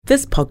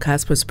This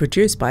podcast was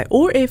produced by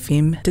OAR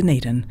FM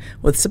Dunedin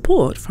with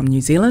support from New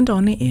Zealand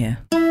On the Air.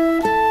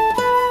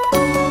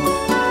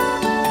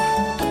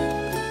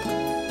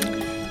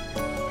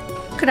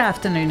 Good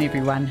afternoon,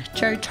 everyone.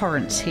 Jo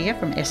Torrance here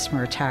from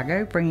Asthma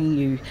Otago, bringing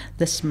you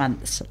this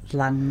month's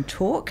Lung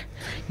Talk.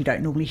 You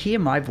don't normally hear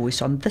my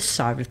voice on this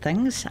side of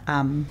things.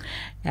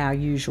 Our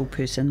usual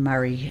person,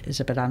 Murray, is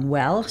a bit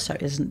unwell, so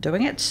isn't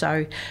doing it,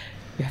 so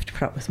you have to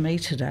put up with me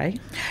today.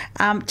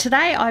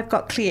 Today I've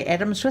got Claire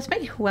Adams with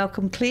me.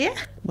 Welcome, Claire.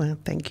 Well,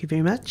 thank you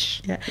very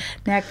much. Yeah.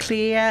 Now,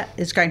 Claire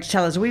is going to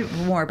tell us a wee bit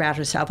more about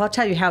herself. I'll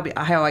tell you how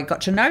I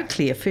got to know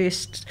Claire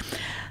first.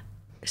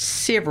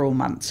 Several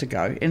months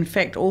ago, in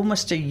fact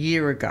almost a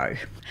year ago,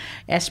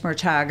 Asthma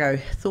Otago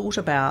thought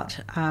about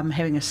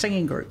having a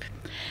singing group,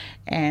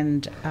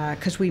 and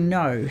because we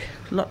know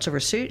lots of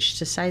research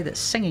to say that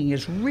singing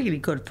is really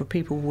good for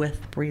people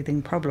with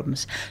breathing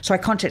problems. So I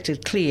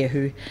contacted Claire,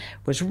 who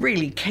was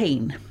really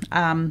keen,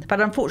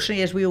 but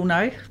unfortunately, as we all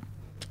know,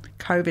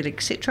 COVID,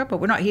 etc. But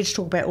we're not here to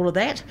talk about all of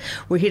that.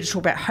 We're here to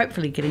talk about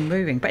hopefully getting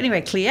moving. But anyway,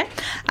 Claire,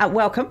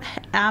 welcome.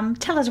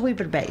 Tell us a wee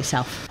bit about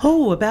yourself.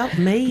 Oh, about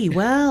me.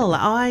 Well,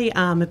 I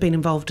have been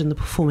involved in the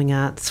performing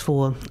arts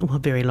for a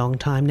very long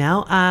time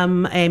now,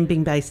 and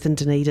been based in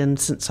Dunedin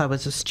since I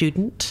was a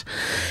student,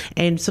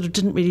 and sort of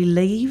didn't really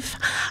leave.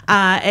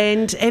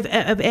 And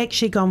I've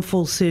actually gone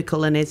full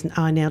circle, and as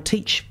I now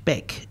teach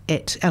back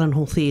at Allan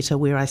Hall Theatre,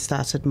 where I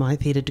started my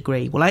theatre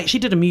degree. Well, I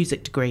actually did a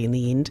music degree in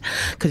the end,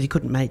 because you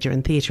couldn't major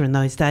in theatre in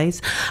those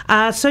days.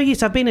 So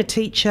yes, I've been a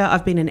teacher,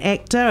 I've been an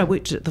actor. I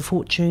worked at the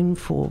Fortune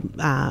for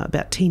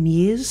about 10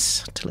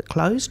 years till it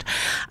closed,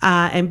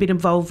 and been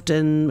involved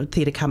in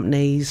theatre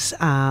companies.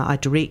 I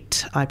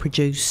direct, I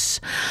produce,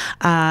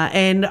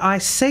 and I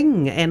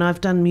sing, and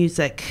I've done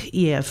music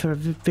for a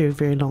very,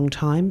 very long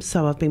time.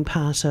 So I've been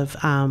part of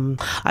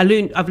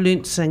I've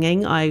learnt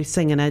singing. I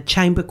sing in a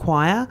chamber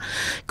choir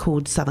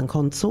called Southern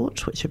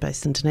Consort, which are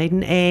based in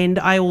Dunedin, and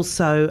I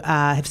also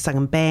have sung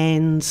in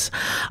bands.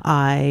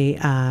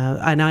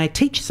 And I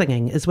teach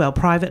singing as well,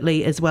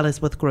 privately as well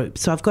as with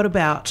groups. So I've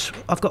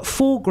got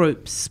 4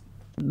 groups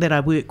that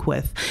I work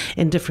with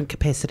in different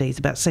capacities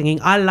about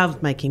singing. I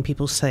love making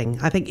people sing.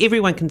 I think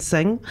everyone can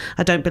sing.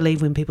 I don't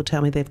believe when people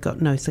tell me they've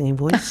got no singing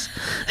voice.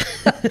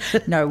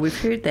 No, we've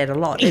heard that a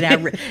lot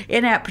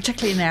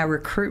particularly in our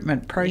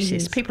recruitment process.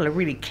 Yes. People are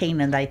really keen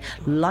and they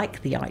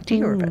like the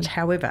idea of it.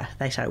 However,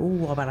 they say,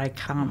 "Oh, but I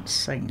can't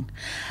sing."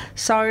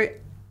 So,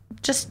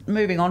 just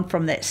moving on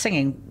from that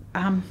singing.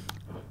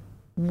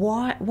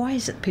 Why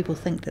is it people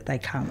think that they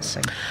can't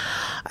sing?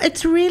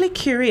 It's really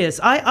curious.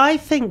 I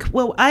think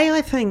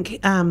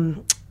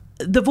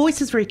the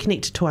voice is very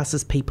connected to us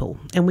as people,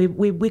 and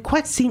we're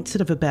quite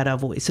sensitive about our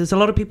voices. A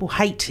lot of people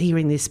hate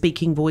hearing their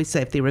speaking voice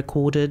if they're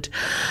recorded.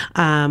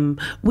 We're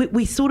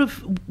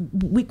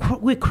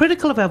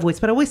critical of our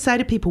voice, but I always say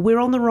to people, we're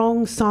on the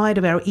wrong side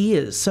of our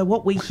ears, so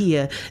what we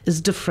hear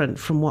is different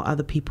from what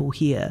other people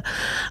hear.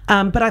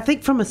 But I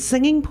think from a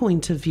singing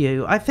point of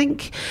view, I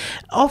think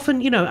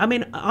often,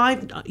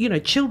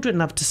 children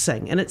love to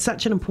sing, and it's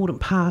such an important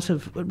part for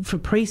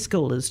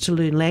preschoolers to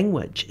learn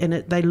language, and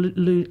they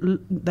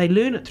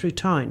learn it through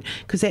tone,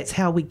 because that's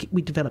how we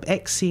develop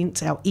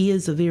accents. Our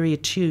ears are very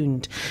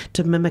attuned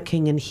to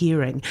mimicking and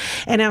hearing,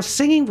 and our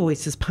singing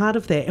voice is part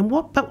of that. And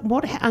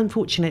what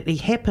unfortunately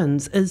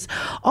happens is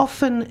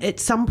often at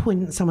some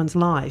point in someone's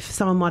life,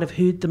 someone might have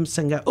heard them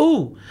sing, go,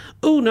 oh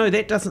no,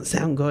 that doesn't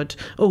sound good,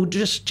 or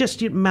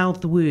just mouth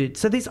the words.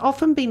 So there's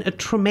often been a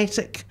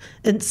traumatic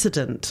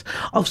incident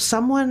of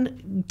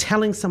someone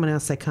telling someone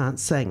else they can't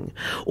sing,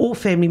 or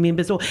family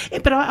members,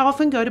 but I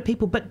often go to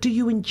people, but do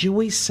you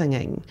enjoy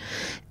singing?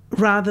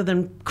 Rather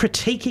than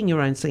critiquing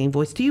your own singing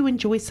voice, do you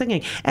enjoy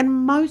singing? And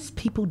most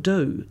people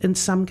do in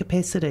some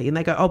capacity, and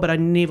they go, but I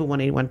never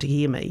want anyone to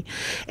hear me.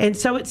 And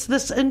so it's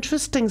this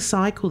interesting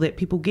cycle that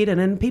people get in,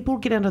 and people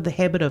get into the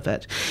habit of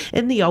it.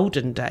 In the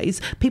olden days,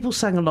 people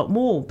sang a lot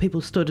more.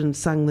 People stood and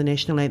sung the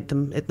national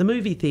anthem at the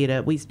movie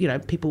theatre.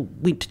 People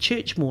went to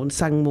church more and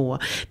sung more.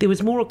 There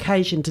was more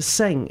occasion to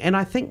sing, and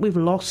I think we've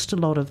lost a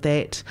lot of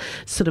that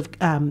sort of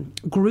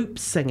group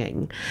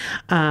singing,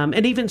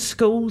 and even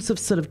schools have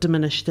sort of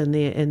diminished in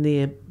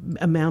their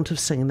amount of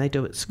singing they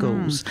do at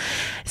schools.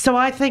 So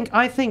I think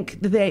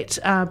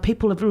that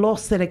people have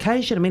lost that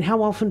occasion. I mean,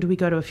 how often do we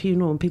go to a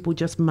funeral and people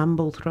just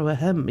mumble through a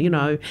hymn,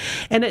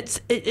 And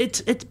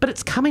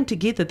it's coming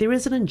together. There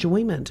is an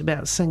enjoyment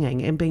about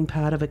singing and being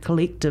part of a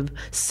collective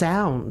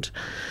sound,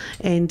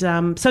 and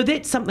so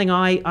that's something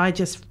I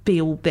just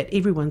feel that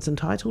everyone's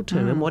entitled to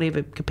in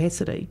whatever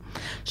capacity.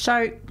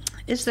 So,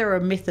 is there a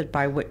method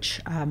by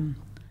which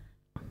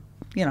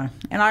and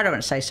I don't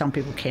want to say some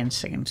people can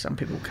sing and some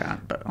people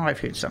can't, but I've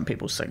heard some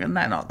people sing and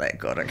they're not that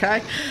good,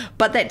 okay?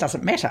 But that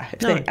doesn't matter.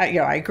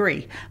 I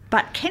agree.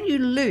 But can you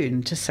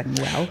learn to sing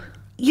well?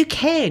 You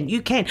can.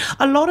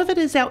 A lot of it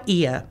is our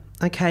ear.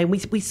 Okay, and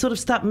we sort of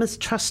start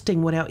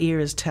mistrusting what our ear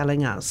is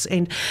telling us.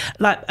 And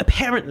like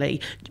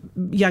apparently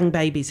young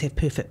babies have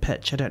perfect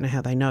pitch. I don't know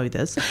how they know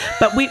this.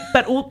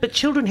 But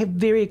children have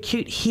very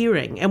acute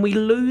hearing, and we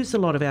lose a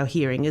lot of our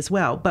hearing as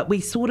well. But we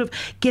sort of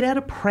get out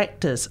of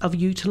practice of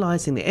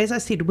utilising that. As I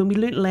said, when we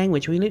learnt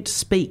language, we learnt to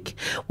speak,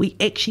 we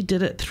actually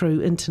did it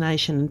through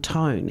intonation and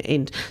tone.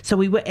 And so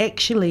we were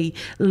actually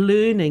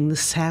learning the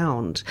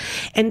sound.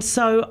 And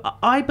so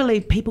I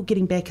believe people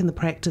getting back in the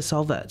practice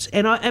of it.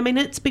 And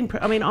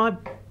I've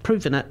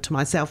proven it to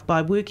myself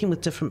by working with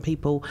different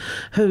people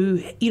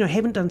who,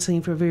 haven't done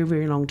singing for a very,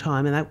 very long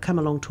time, and they'll come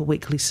along to a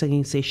weekly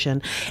singing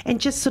session and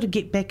just sort of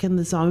get back in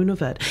the zone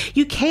of it.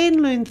 You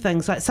can learn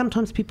things, like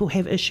sometimes people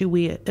have issue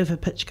where if a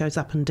pitch goes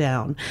up and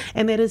down,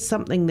 and that is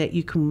something that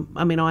you can,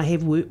 I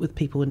have worked with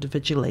people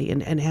individually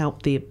and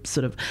help their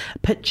sort of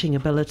pitching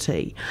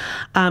ability.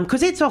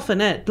 Because that's often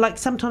it. Like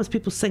sometimes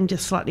people sing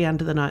just slightly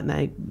under the note and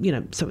they,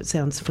 so it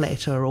sounds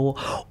flatter,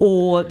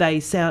 or they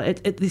sound,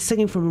 they're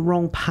singing from a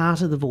wrong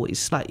part of the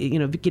voice, like,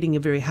 getting a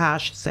very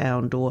harsh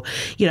sound or,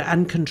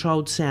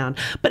 uncontrolled sound.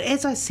 But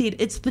as I said,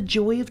 it's the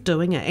joy of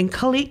doing it. And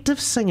collective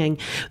singing,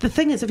 the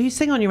thing is, if you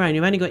sing on your own,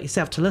 you've only got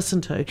yourself to listen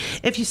to.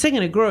 If you sing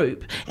in a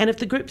group, and if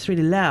the group's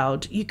really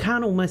loud, you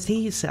can't almost hear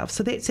yourself.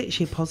 So that's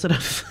actually a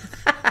positive.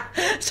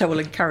 So we'll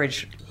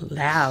encourage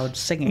loud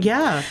singing.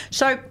 Yeah.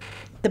 So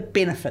the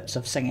benefits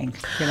of singing.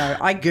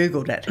 I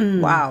Googled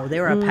it. Wow,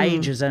 there are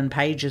pages and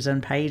pages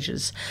and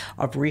pages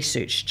of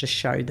research to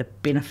show the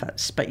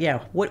benefits. But yeah,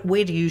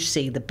 where do you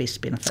see the best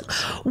benefits?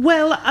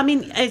 Well, I've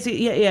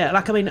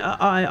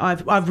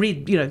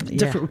read,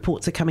 different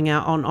reports are coming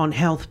out on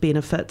health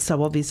benefits.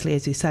 So obviously,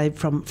 as you say,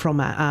 from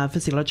a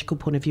physiological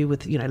point of view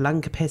with,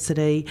 lung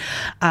capacity,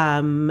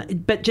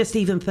 but just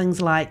even things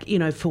like,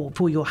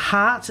 for your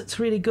heart, it's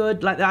really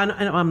good. Like,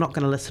 I'm not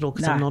going to list it all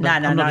because I'm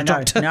not a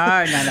doctor.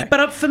 No.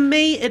 But for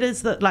me, it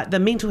is that like the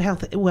mental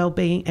health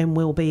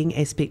well-being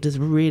aspect is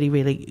really,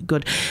 really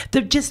good.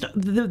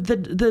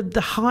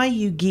 The high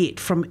you get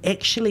from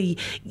actually,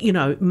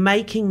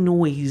 making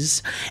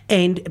noise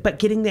but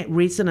getting that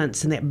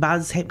resonance and that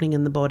buzz happening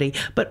in the body,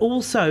 but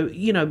also,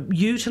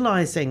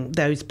 utilising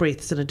those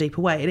breaths in a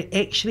deeper way, it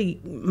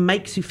actually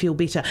makes you feel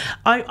better.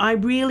 I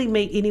rarely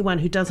meet anyone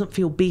who doesn't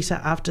feel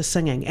better after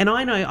singing. And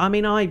I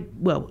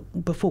know,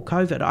 before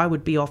COVID, I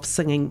would be off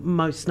singing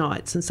most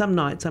nights, and some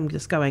nights I'm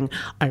just going,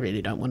 I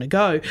really don't want to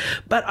go.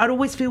 But I'd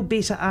always feel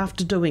better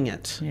after doing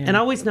it. Yeah. And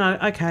I always know,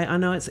 okay, I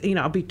know it's,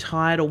 I'll be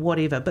tired or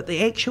whatever, but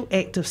the actual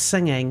act of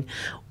singing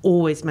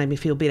always made me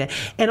feel better.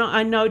 And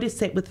I noticed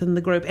that within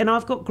the group. And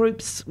I've got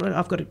groups,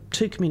 I've got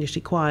 2 community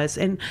choirs,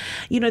 and,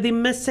 they're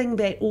missing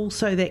that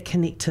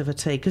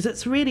connectivity, because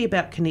it's really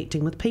about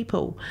connecting with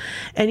people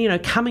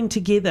and, coming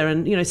together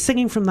and,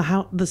 singing from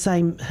the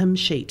same hymn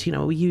sheet.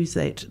 We use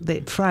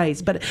that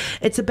phrase, but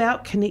it's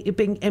about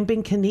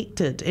being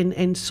connected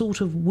and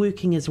sort of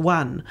working as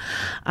one.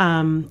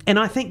 And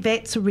I think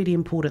that's a really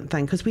important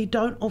thing, because we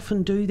don't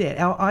often do that.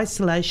 Our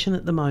isolation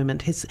at the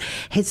moment has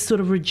sort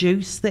of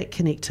reduced that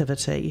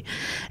connectivity.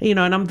 And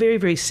I'm very,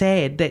 very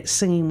sad that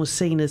singing was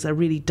seen as a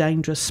really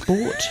dangerous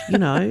sport.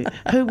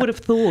 Who would have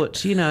thought,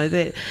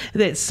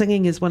 that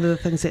singing is one of the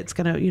things that's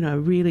going to,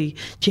 really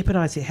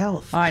jeopardise your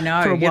health. I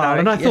know, for a while.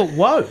 And I thought,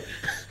 whoa.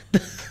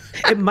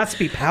 It must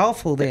be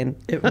powerful then.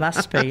 It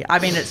must be.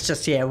 It's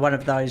just, one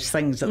of those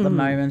things at the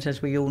moment,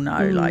 as we all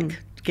know, like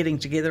getting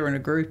together in a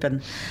group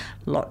and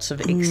lots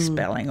of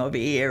expelling of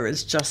air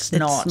is just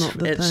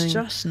it's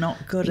just not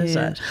good, is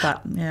it?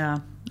 But yeah.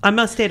 I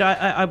must add,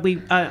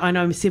 I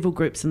know several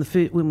groups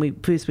when we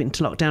first went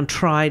into lockdown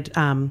tried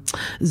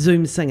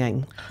Zoom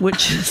singing,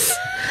 which is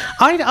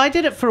I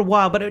did it for a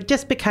while, but it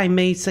just became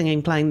me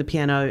singing, playing the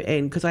piano,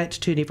 and because I had to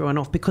turn everyone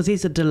off because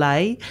there's a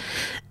delay,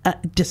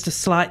 just a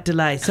slight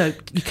delay, so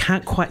you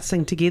can't quite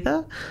sing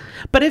together.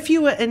 But if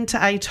you were into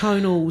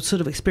atonal sort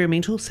of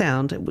experimental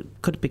sound, it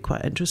could be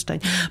quite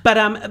interesting. But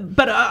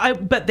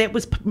that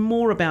was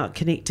more about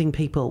connecting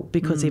people,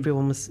 because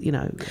everyone was,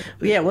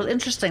 Yeah, well,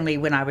 interestingly,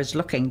 when I was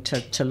looking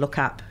to look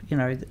up,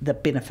 the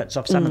benefits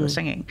of some of the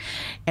singing,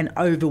 and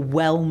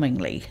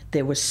overwhelmingly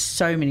there was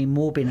so many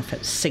more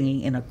benefits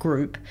singing in a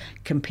group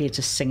compared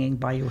to singing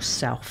by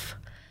yourself.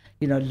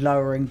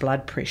 Lowering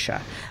blood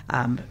pressure,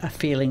 a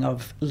feeling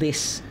of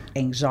less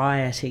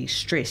anxiety,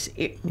 stress,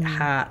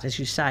 heart, as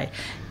you say.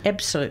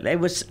 Absolutely. It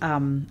was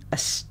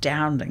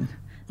astounding,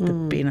 the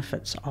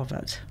benefits of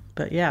it.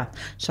 But yeah,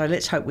 so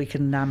let's hope we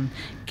can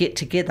get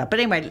together. But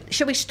anyway,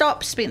 shall we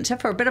stop, Spencer,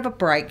 for a bit of a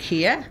break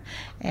here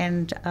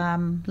and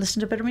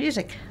listen to a bit of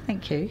music?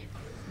 Thank you.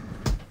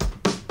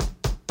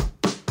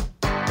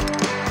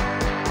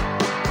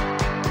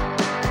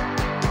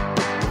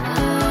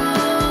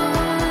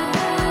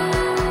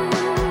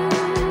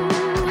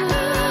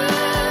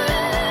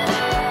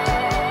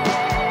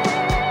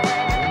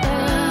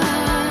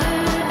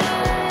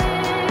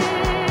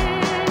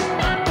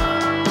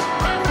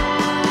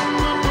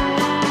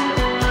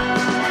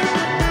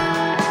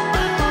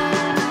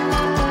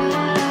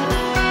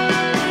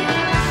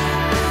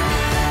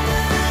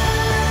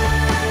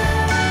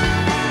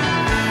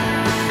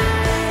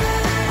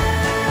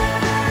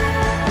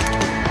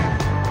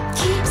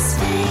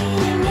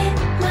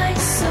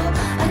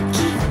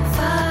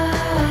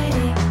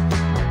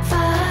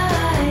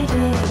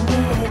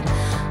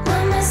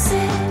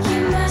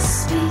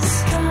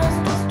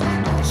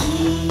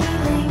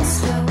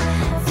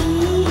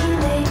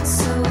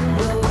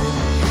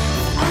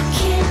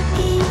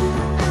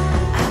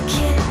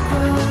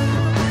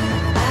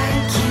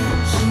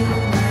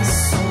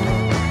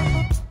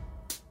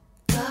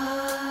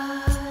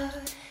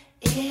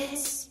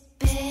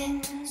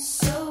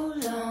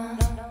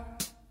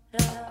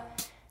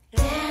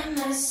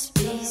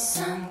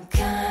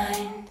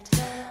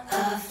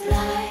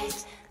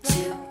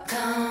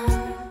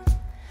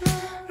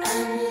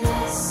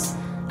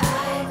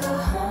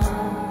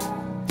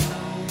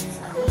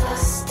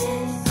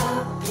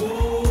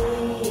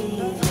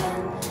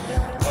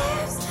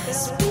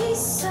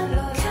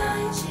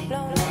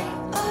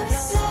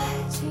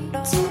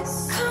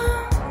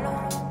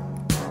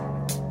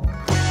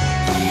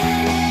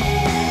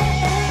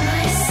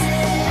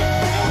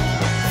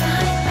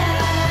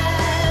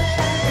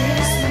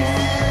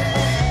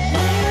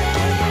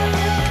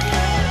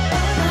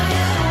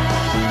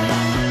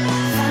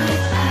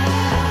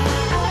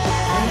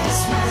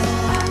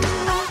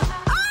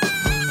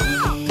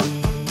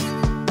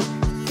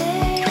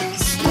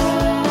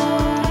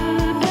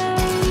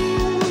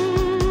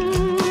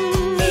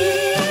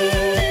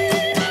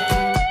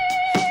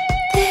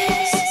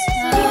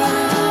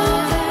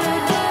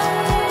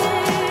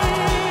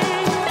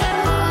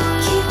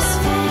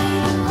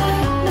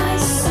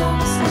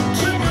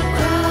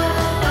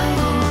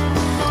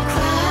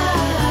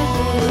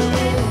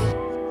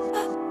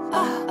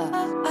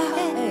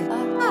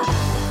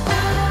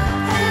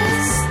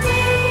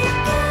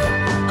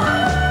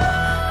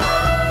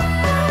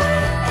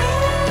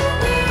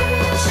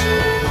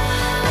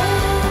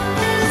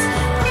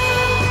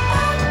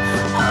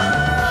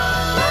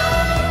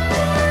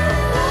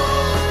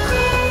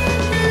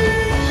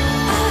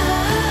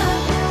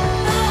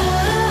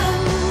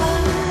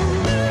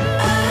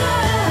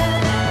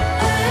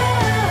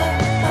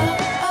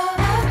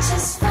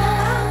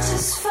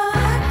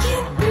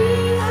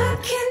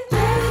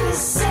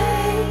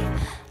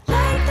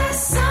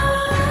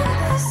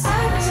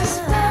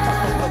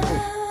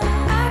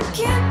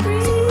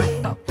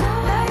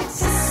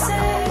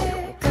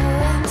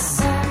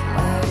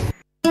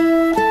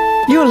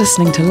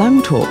 listening to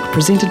Lung Talk,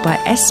 presented by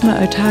Asthma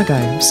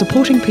Otago,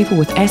 supporting people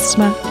with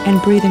asthma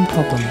and breathing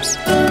problems.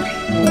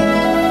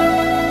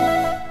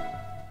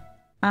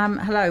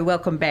 Hello,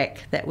 welcome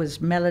back. That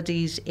was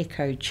Melody's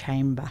Echo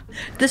Chamber.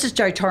 This is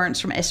Jo Torrance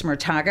from Asthma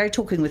Otago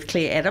talking with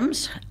Claire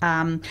Adams.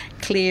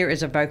 Claire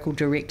is a vocal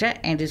director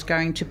and is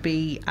going to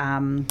be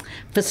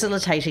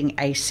facilitating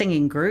a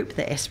singing group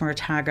that Asthma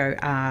Otago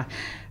are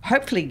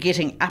hopefully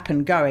getting up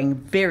and going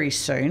very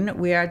soon.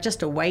 We are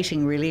just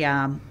awaiting really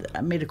our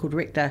medical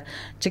director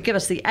to give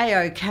us the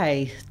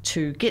A-OK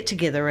to get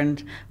together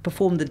and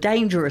perform the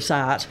dangerous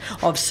art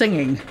of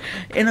singing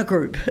in a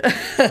group.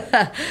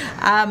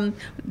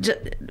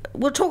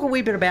 We'll talk a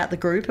wee bit about the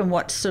group and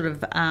what sort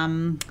of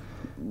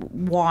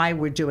why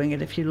we're doing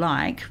it, if you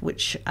like,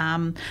 which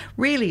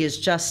really is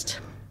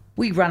just,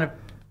 we run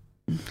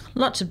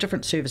lots of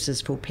different services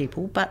for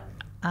people, but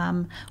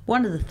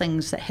one of the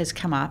things that has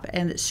come up,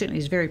 and it certainly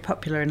is very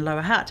popular in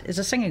Lower Hutt, is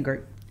a singing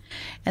group.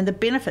 And the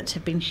benefits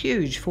have been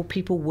huge for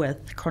people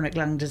with chronic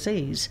lung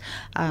disease.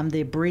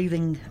 Their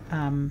breathing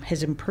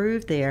has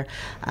improved, their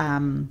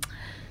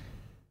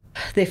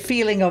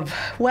feeling of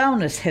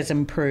wellness has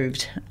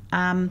improved.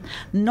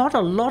 Not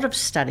a lot of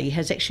study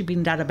has actually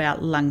been done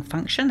about lung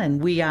function,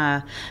 and we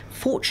are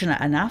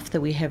fortunate enough that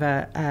we have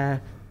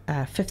a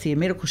fifth year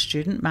medical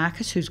student,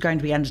 Marcus, who's going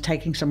to be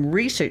undertaking some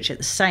research at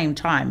the same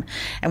time,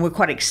 and we're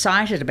quite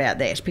excited about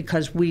that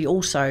because we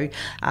also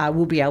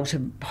will be able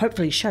to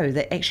hopefully show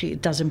that actually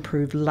it does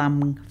improve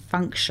lung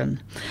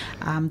function.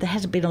 There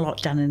hasn't been a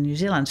lot done in New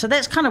Zealand, so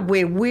that's kind of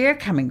where we're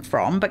coming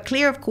from. But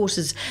Claire, of course,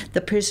 is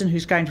the person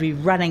who's going to be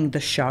running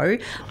the show.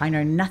 I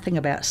know nothing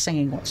about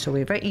singing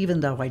whatsoever, even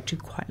though I do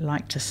quite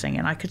like to sing,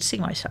 and I could see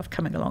myself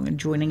coming along and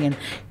joining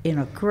in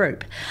a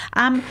group.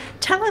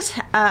 Tell us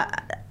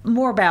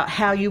more about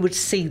how you would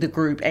see the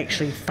group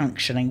actually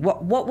functioning.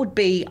 What would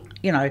be,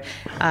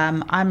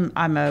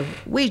 I'm a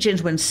wee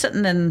gentleman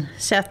sitting in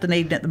South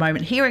Dunedin at the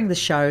moment, hearing the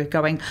show,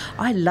 going,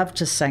 I love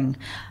to sing.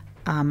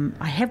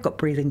 I have got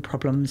breathing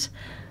problems.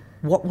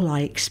 What will I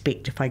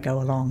expect if I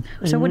go along?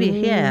 So what do you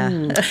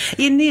hear?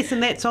 Yes,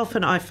 and that's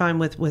often I find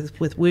with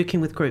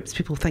working with groups,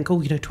 people think,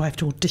 do I have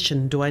to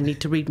audition? Do I need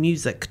to read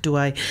music? Do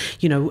I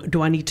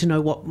need to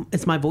know what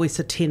is my voice,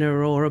 a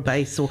tenor or a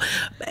bass,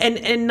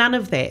 and none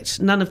of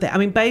that. I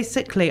mean,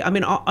 basically, a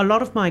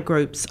lot of my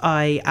groups,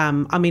 I've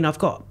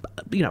got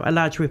a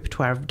large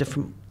repertoire of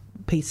different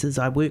pieces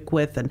I work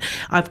with, and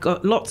I've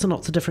got lots and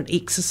lots of different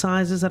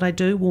exercises that I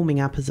do. Warming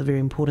up is a very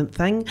important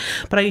thing,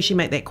 but I usually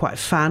make that quite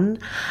fun,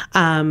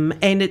 and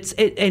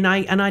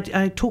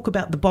I talk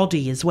about the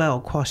body as well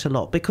quite a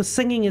lot, because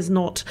singing is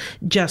not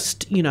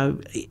just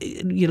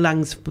your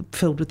lungs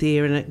filled with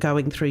air and it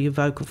going through your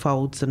vocal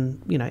folds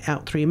and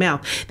out through your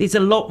mouth. There's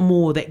a lot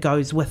more that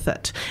goes with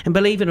it, and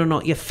believe it or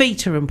not, your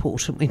feet are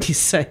important when you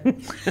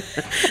sing.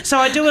 So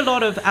I do a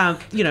lot of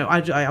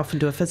I often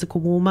do a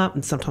physical warm up,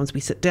 and sometimes we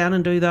sit down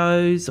and do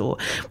those, or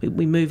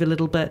we move a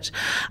little bit,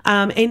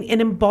 and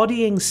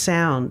embodying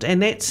sound,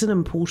 and that's an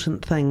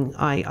important thing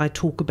I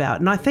talk about.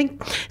 And I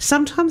think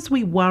sometimes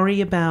we worry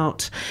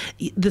about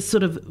the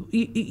sort of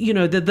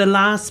the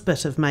last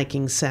bit of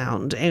making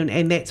sound,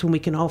 and that's when we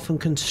can often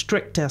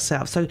constrict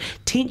ourselves. So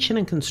tension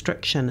and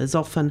constriction is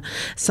often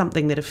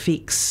something that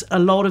affects a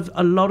lot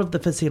of the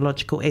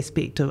physiological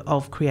aspect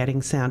of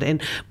creating sound,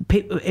 and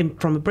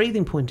from a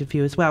breathing point of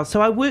view as well.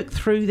 So I work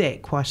through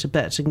that quite a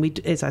bit, and we,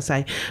 as I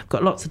say,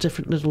 got lots of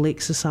different little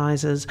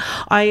exercises.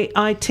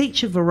 I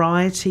teach a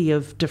variety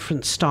of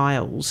different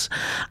styles.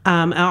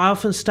 I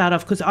often start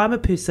off, because I'm a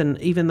person,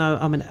 even though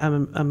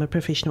I'm a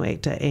professional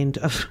actor and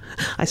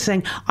I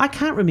sing, I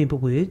can't remember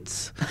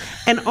words,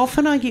 and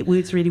often I get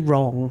words really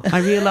wrong. I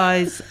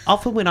realise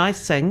often when I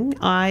sing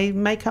I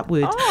make up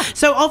words.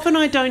 So often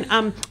I don't.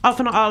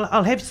 Often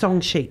I'll have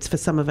song sheets for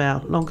some of our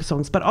longer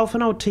songs, but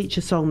often I'll teach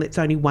a song that's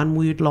only one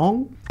word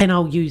long, and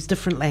I'll use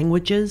different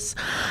languages.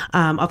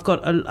 I've got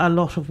a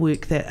lot of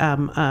work that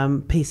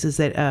pieces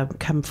that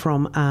come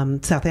from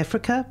South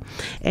Africa,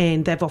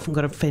 and they've often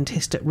got a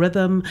fantastic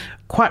rhythm,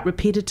 quite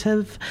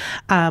repetitive,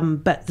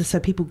 but so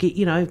people get,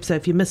 so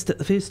if you missed it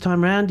the first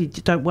time round, you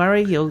don't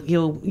worry,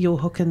 you'll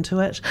hook into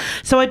it.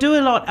 So I do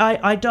a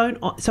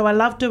lot. So I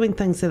love doing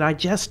things that I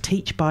just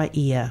teach by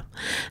ear.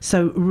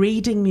 So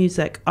reading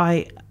music,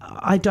 I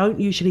don't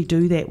usually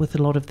do that with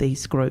a lot of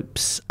these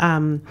groups.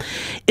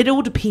 It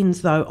all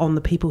depends, though, on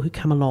the people who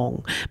come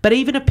along. But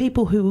even if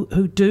people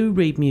who do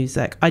read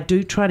music, I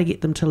do try to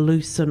get them to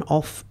loosen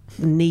off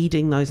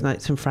needing those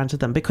notes in front of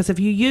them, because if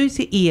you use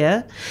your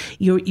ear,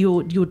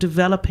 you're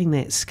developing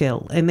that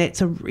skill, and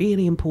that's a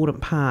really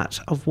important part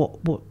of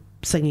what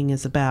singing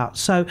is about.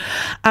 So,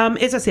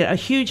 as I said, a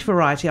huge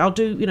variety. I'll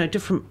do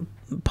different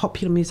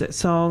popular music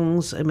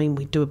songs. I mean,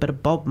 we do a bit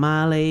of Bob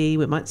Marley.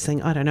 We might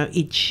sing, I don't know,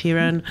 Ed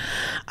Sheeran.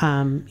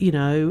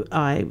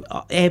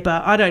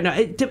 ABBA. I don't know.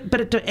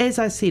 As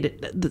I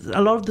said,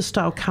 a lot of the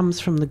style comes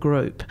from the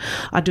group.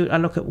 I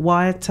look at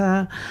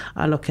Waiata.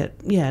 I look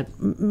at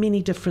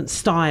many different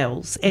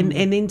styles, and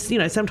then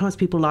sometimes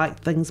people like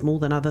things more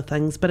than other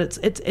things, but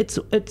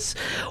it's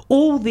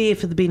all there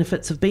for the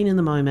benefits of being in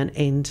the moment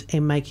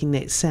and making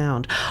that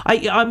sound.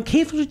 I'm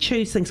careful to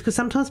choose things because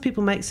sometimes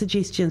people make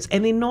suggestions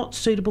and they're not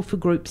suitable for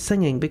group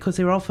singing because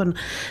they're often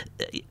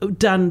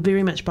done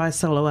very much by a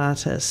solo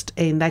artist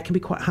and they can be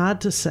quite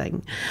hard to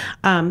sing.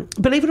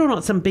 Believe it or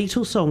not, some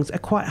Beatles songs are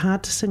quite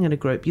hard to sing in a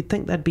group. You'd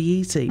think they'd be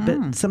easy,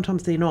 but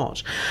sometimes they're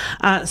not.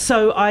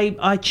 So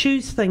I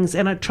choose things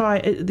and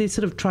they're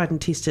sort of tried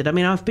and tested. I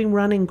mean, I've been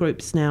running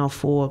groups now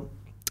for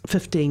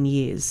 15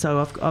 years, so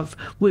I've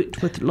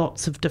worked with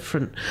lots of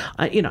different,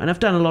 and I've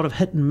done a lot of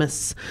hit and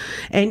miss,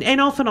 and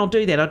often I'll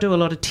do that. I do a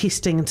lot of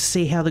testing to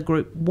see how the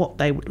group, what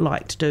they would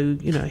like to do,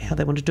 how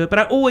they want to do it. But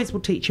I always will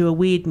teach you a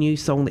weird new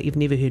song that you've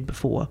never heard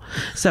before,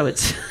 so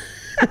it's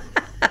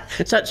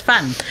so it's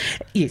fun.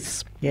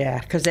 Yes.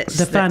 Yeah, because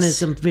the fun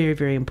is very,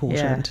 very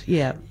important.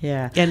 Yeah.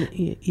 And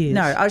yes.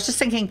 No, I was just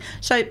thinking.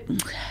 So,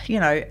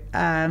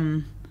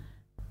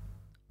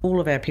 all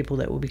of our people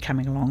that will be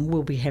coming along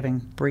will be having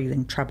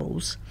breathing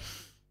troubles.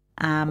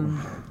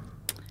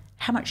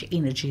 How much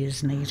energy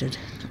is needed?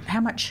 How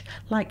much,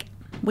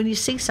 when you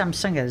see some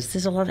singers,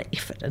 there's a lot of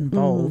effort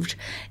involved.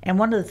 And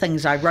one of the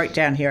things I wrote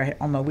down here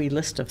on my wee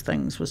list of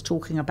things was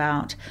talking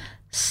about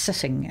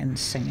sitting and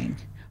singing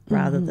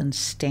rather than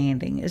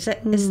standing. Is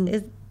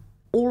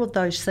all of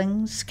those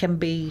things can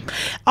be...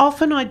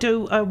 Often I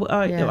do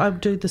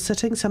the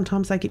sitting.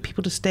 Sometimes I get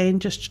people to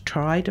stand just to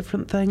try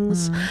different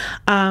things.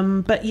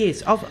 But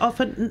yes,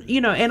 often,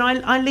 and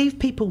I leave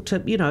people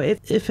to,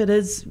 if it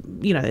is,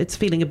 it's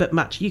feeling a bit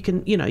much, you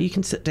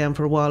can sit down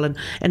for a while and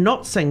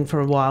not sing for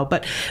a while.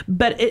 But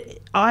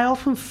I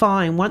often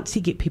find once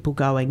you get people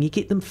going, you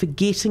get them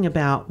forgetting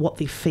about what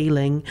they're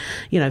feeling,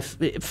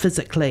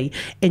 physically,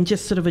 and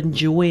just sort of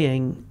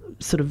enjoying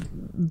sort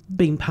of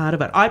being part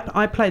of it.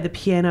 I play the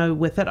piano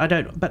with it. I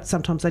don't, but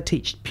sometimes I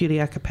teach purely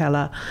a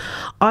cappella.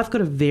 I've got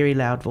a very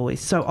loud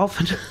voice, so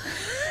often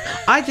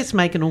I just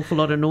make an awful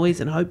lot of noise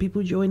and hope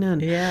people join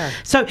in. Yeah.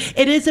 So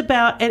it is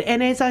about,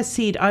 and as I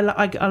said, I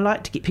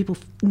like to get people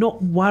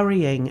not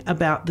worrying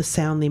about the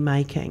sound they're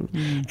making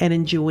and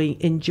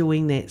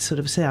enjoying that sort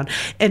of sound.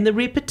 And the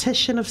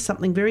repetition of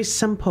something very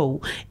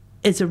simple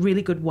is a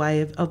really good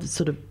way of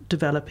sort of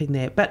developing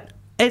that. But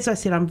as I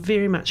said, I'm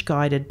very much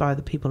guided by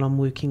the people I'm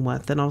working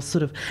with, and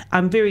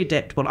I'm very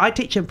adaptable. I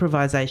teach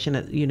improvisation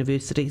at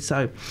university,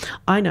 so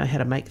I know how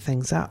to make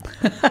things up.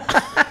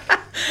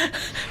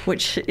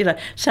 Which,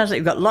 sounds like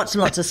you've got lots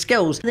and lots of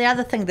skills. The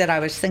other thing that I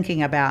was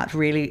thinking about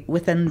really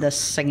within this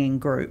singing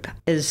group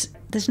is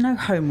there's no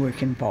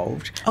homework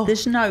involved. Oh.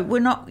 We're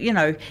not,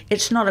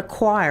 it's not a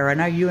choir. I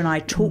know you and I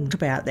talked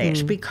about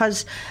that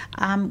because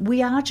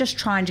we are just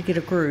trying to get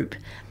a group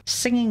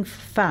singing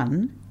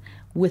fun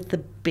with the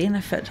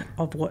benefit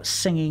of what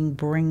singing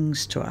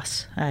brings to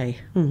us,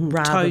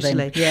 rather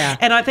totally. than,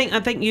 And I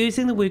think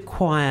using the word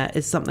choir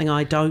is something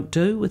I don't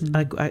do.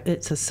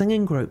 It's a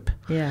singing group,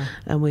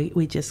 and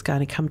we're just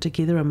going to come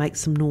together and make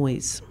some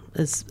noise.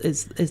 Is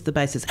the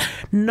basis.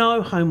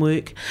 No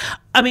homework.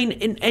 I mean,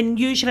 and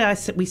usually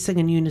we sing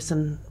in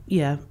unison.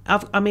 Yeah,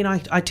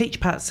 I teach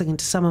part singing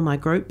to some of my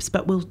groups,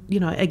 but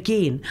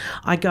again,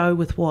 I go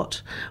with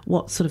what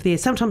sort of there.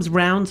 Sometimes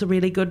rounds are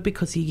really good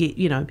because you get,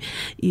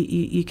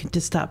 you can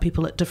just start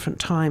people at different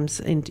times,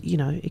 and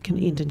it can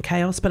end in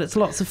chaos, but it's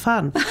lots of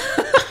fun.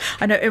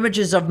 I know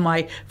images of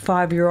my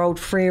 5-year-old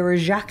Frere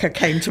Jacques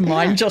came to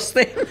mind just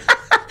then.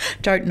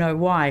 Don't know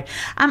why.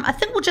 I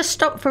think we'll just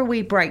stop for a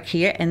wee break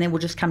here and then we'll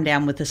just come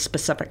down with the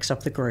specifics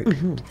of the group.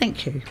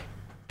 Thank you.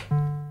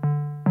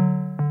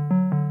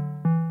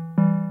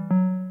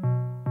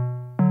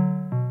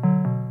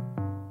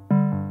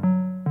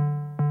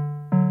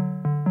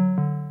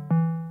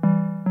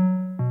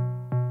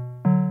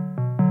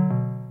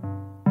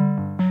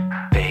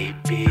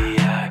 Baby,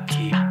 I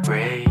keep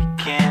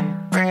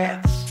breaking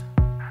breaths.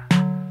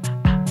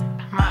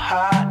 My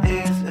heart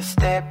is a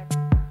step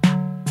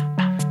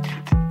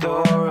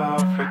door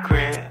of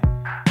regret.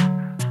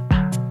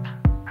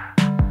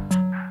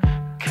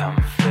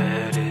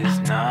 Comfort is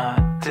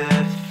not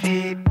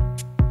defeat.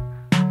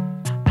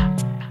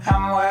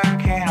 I'm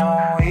working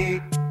all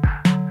week.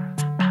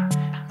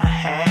 My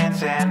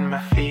hands and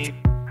my feet,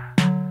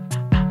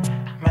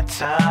 my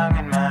tongue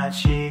and my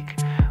cheek.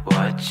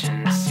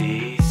 Watching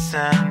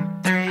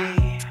season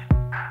 3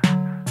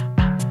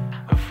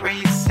 of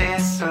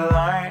Recess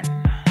Alone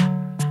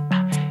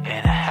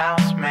in a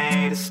house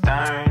made of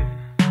stone.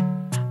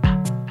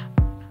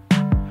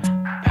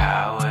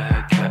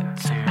 Power cut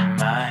to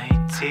my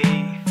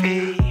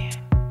TV,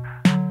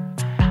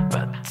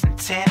 but in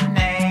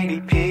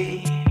 1080p,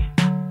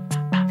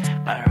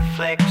 my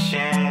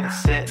reflection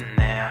is sitting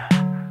there,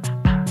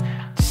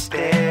 just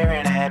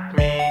staring at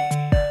me.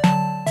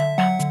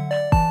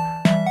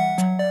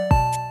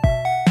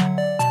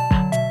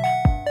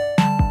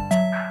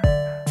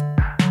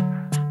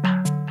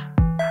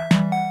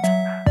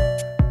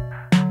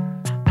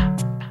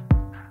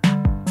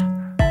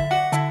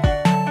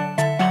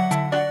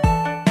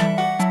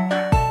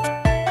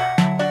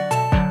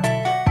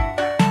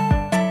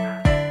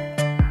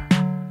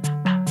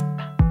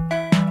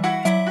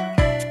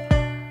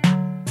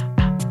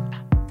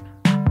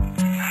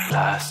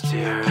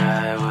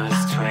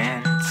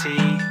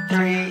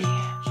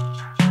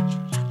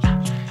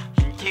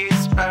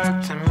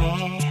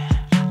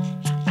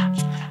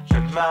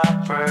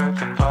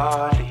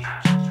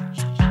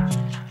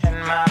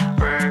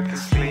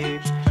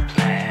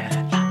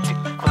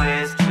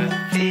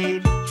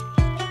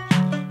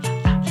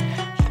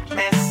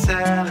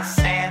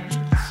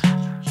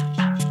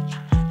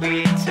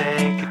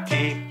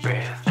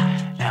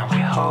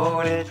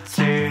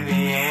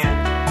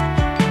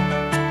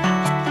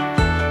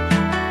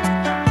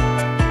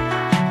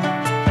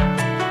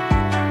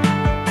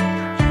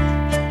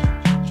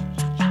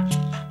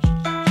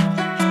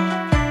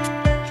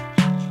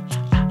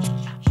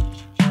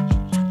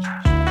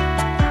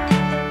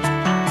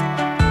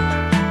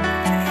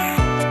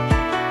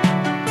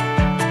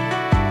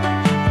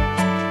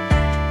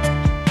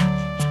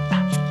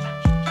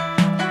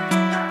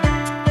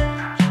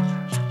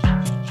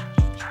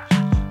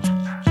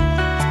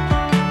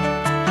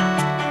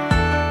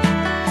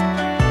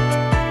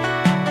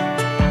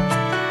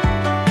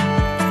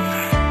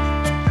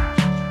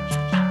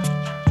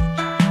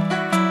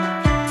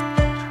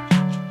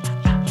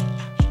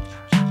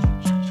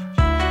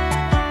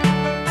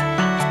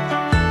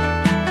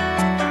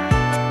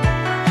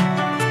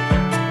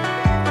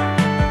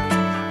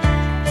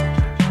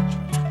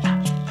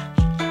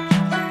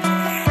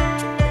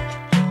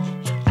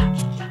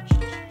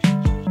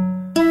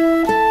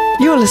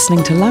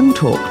 listening to Lung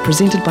Talk,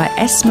 presented by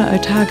Asthma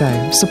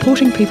Otago,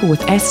 supporting people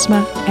with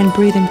asthma and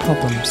breathing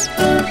problems.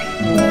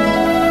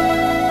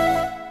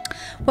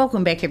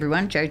 Welcome back,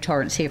 everyone. Jo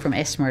Torrance here from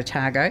Asthma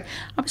Otago.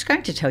 I was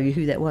going to tell you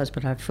who that was,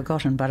 but I've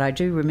forgotten. But I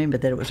do remember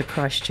that it was a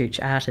Christchurch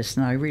artist,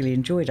 and I really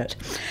enjoyed it.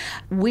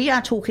 We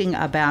are talking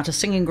about a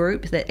singing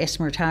group that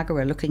Asthma Otago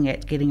are looking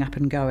at getting up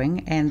and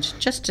going. And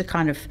just to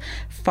kind of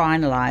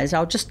finalise,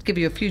 I'll just give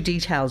you a few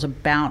details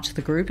about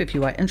the group if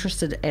you are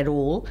interested at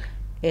all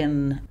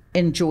in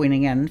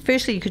joining in.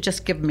 Firstly, you could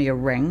just give me a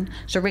ring.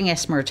 So ring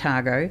Asthma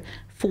Otago,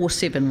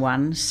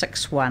 471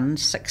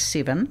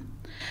 6167.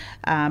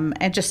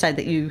 And just say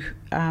that you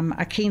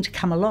are keen to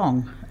come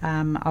along.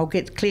 I'll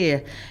get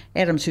Claire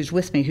Adams, who's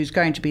with me, who's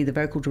going to be the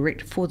vocal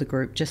director for the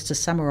group, just to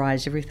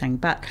summarise everything.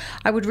 But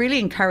I would really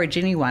encourage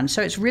anyone.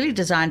 So it's really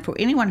designed for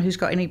anyone who's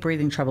got any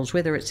breathing troubles,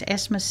 whether it's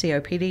asthma,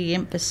 COPD,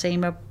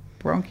 emphysema,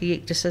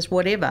 bronchiectasis,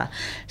 whatever.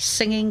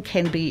 Singing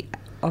can be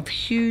of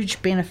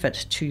huge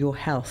benefit to your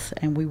health,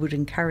 and we would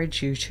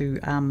encourage you to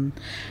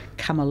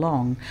come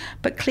along.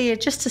 But Claire,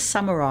 just to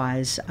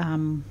summarise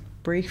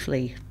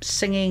briefly,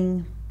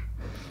 singing,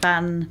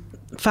 fun,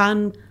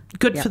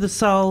 good for the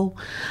soul.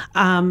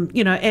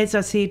 As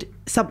I said,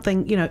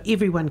 something,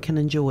 everyone can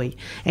enjoy,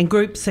 and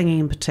group singing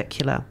in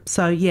particular.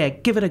 So, yeah,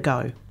 give it a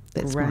go.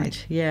 That's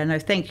right. Yeah, no,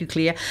 thank you,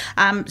 Claire.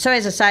 So,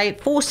 as I say,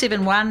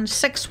 471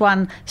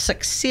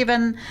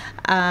 6167.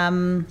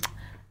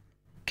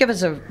 Give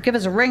us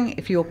a ring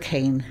if you're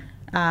keen.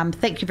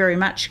 Thank you very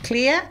much,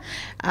 Claire.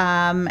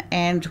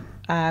 And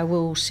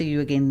we'll see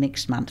you again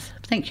next month.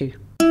 Thank you.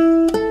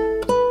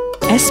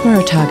 Asthma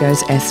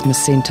Otago's Asthma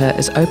Centre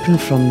is open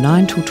from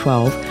 9 till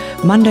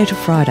 12, Monday to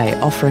Friday,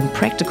 offering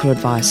practical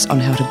advice on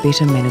how to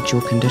better manage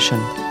your condition.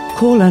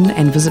 Call in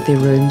and visit their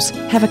rooms,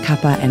 have a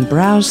cuppa and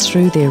browse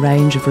through their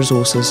range of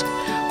resources,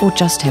 or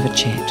just have a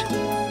chat.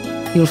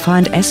 You'll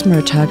find Asthma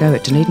Otago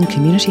at Dunedin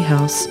Community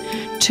House,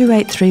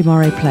 283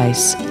 Moray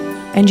Place,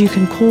 and you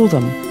can call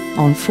them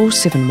on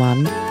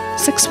 471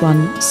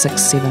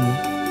 6167.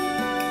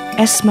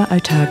 Asthma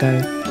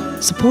Otago,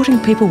 supporting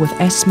people with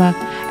asthma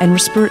and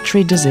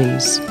respiratory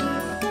disease.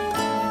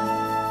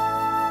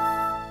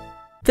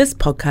 This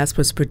podcast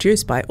was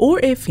produced by OAR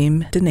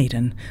FM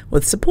Dunedin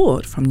with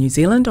support from New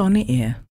Zealand On the Air.